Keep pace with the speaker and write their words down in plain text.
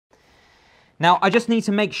Now, I just need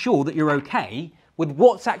to make sure that you're okay with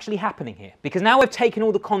what's actually happening here. Because now I've taken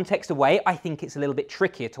all the context away, I think it's a little bit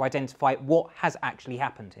trickier to identify what has actually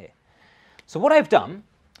happened here. So what I've done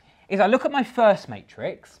is I look at my first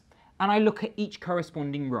matrix and I look at each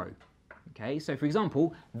corresponding row. Okay, so for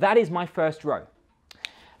example, that is my first row.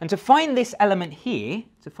 And to find this element here,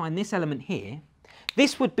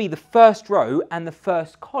 this would be the first row and the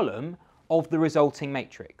first column of the resulting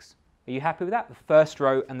matrix. Are you happy with that? The first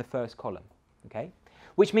row and the first column. Okay?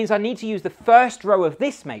 Which means I need to use the first row of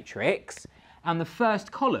this matrix and the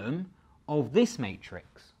first column of this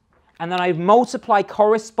matrix. And then I multiply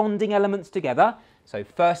corresponding elements together. So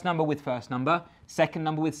first number with first number, second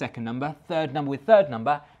number with second number, third number with third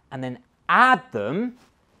number, and then add them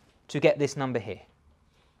to get this number here.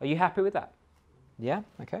 Are you happy with that? Yeah?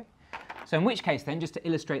 Okay. So in which case then, just to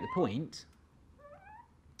illustrate the point,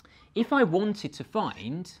 if I wanted to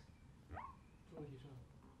find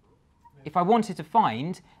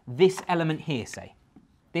this element here, say,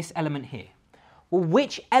 this element here, well,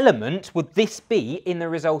 which element would this be in the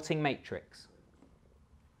resulting matrix?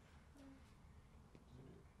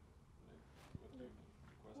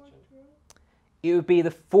 It would be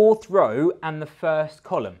the fourth row and the first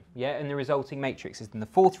column, yeah, in the resulting matrix. It's in the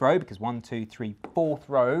fourth row because 1, 2, 3, fourth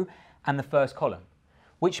row and the first column,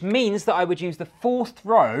 which means that I would use the fourth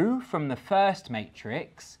row from the first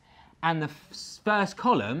matrix and the first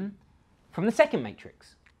column from the second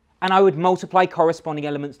matrix. And I would multiply corresponding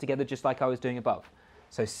elements together just like I was doing above.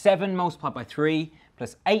 So 7 multiplied by 3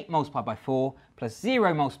 plus 8 multiplied by 4 plus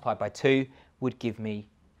 0 multiplied by 2 would give me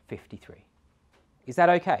 53. Is that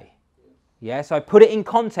okay? Yeah, so I put it in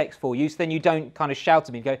context for you so then you don't kind of shout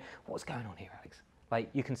at me and go, what's going on here, Alex? Like,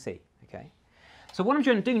 you can see, okay? So what I'm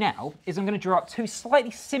going to do now is I'm going to draw up two slightly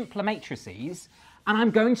simpler matrices, and I'm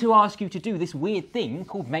going to ask you to do this weird thing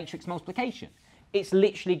called matrix multiplication. It's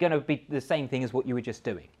literally going to be the same thing as what you were just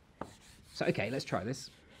doing. So, okay, let's try this.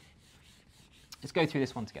 Let's go through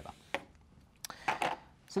this one together.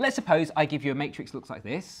 So let's suppose I give you a matrix that looks like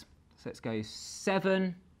this. So let's go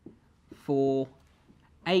 7, 4,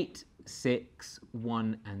 8, 6,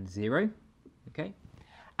 1, and 0. Okay?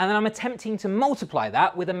 And then I'm attempting to multiply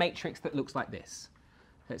that with a matrix that looks like this.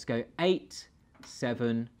 Let's go 8,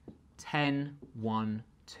 7, 10, 1,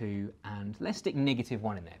 2, and let's stick negative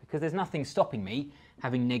 1 in there because there's nothing stopping me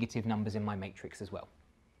having negative numbers in my matrix as well.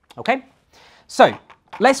 Okay? So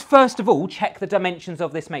let's first of all check the dimensions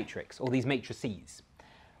of this matrix, or these matrices.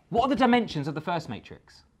 What are the dimensions of the first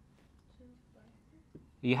matrix?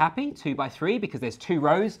 Are you happy? 2 by 3 because there's 2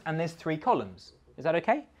 rows and there's 3 columns. Is that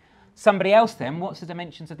okay? Somebody else then, what's the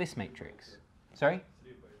dimensions of this matrix? Sorry?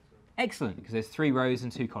 3 by 2. Excellent, because there's 3 rows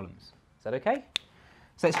and 2 columns. Is that okay?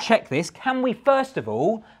 So let's check this. Can we first of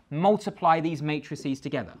all multiply these matrices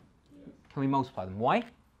together? Can we multiply them? Why?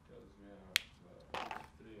 Because we have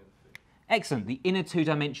 3 and 3. Excellent. The inner 2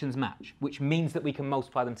 dimensions match, which means that we can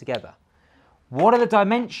multiply them together. What are the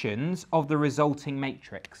dimensions of the resulting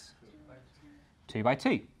matrix? 2 by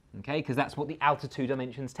 2. Okay, because that's what the outer 2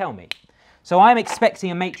 dimensions tell me. So I'm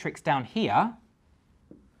expecting a matrix down here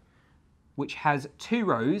which has 2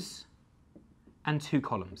 rows and 2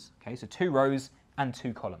 columns. Okay, so 2 rows and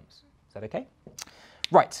 2 columns. Is that okay?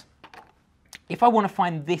 Right. If I want to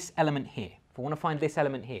find this element here,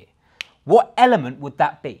 what element would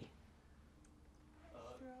that be?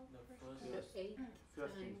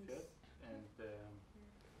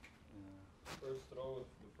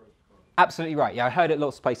 Absolutely right. Yeah, I heard it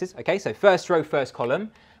lots of places. Okay, so first row, first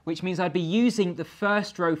column, which means I'd be using the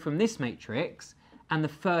first row from this matrix and the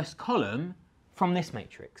first column from this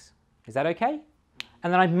matrix. Is that okay?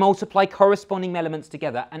 And then I'd multiply corresponding elements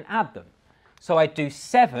together and add them. So I'd do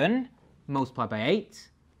 7 multiplied by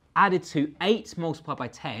 8, added to 8 multiplied by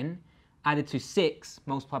 10, added to 6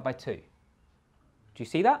 multiplied by 2. Do you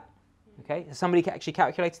see that? Okay, has somebody actually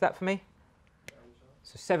calculated that for me?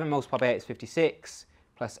 So 7 multiplied by 8 is 56.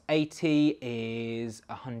 Plus 80 is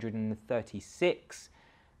 136,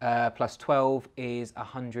 plus 12 is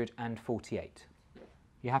 148.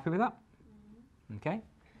 You happy with that? Okay.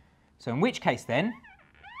 So in which case then,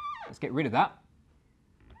 let's get rid of that.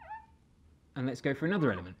 And let's go for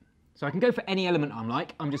another element. So I can go for any element I'm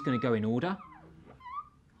like. I'm just going to go in order.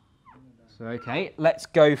 So okay, let's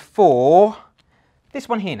go for this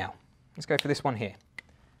one here now. Let's go for this one here.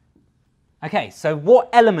 Okay, so what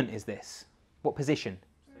element is this? What position?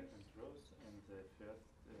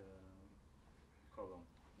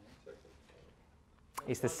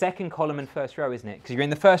 It's the second column and first row, isn't it? Because you're in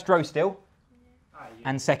the first row still,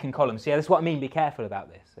 and second column. So yeah, that's what I mean, be careful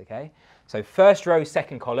about this, okay? So first row,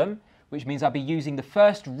 second column, which means I'll be using the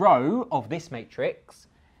first row of this matrix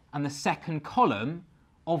and the second column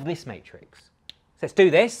of this matrix. So let's do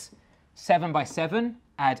this. 7 by 7,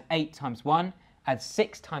 add 8 times 1, add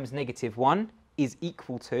 6 times negative 1 is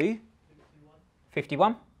equal to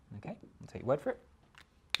 51. Okay, I'll take your word for it.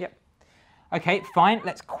 Yep. Okay, fine.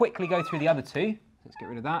 Let's quickly go through the other two. Let's get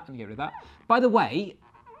rid of that and get rid of that. By the way,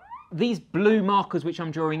 these blue markers which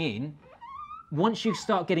I'm drawing in, once you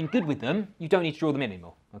start getting good with them, you don't need to draw them in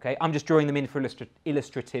anymore. Okay, I'm just drawing them in for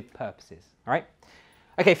illustrative purposes. All right.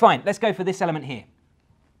 Okay, fine. Let's go for this element here.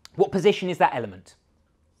 What position is that element?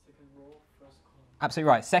 Second row, first column. Absolutely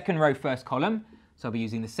right. Second row, first column. So I'll be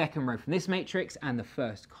using the second row from this matrix and the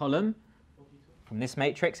first column 42. from this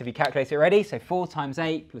matrix. Have you calculated it already? So 4 times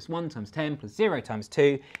 8 plus 1 times 10 plus 0 times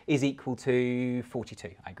 2 is equal to 42.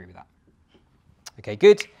 I agree with that. Okay,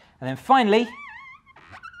 good. And then finally,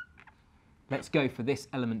 let's go for this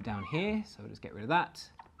element down here. So we'll just get rid of that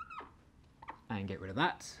and get rid of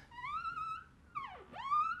that.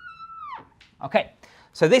 Okay,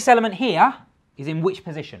 so this element here is in which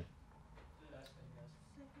position?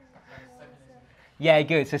 Yeah,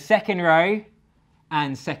 good. So second row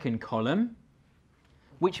and second column,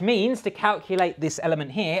 which means to calculate this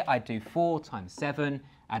element here, I do 4 times 7,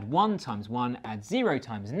 add 1 times 1, add 0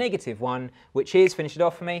 times negative 1, which is, finish it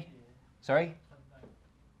off for me. Sorry?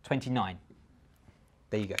 29.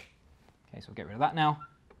 There you go. Okay, so we'll get rid of that now.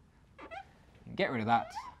 And get rid of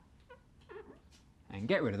that. And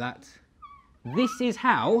get rid of that. This is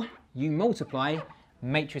how you multiply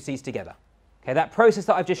matrices together. Okay, that process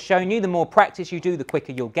that I've just shown you, the more practice you do, the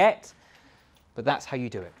quicker you'll get. But that's how you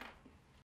do it.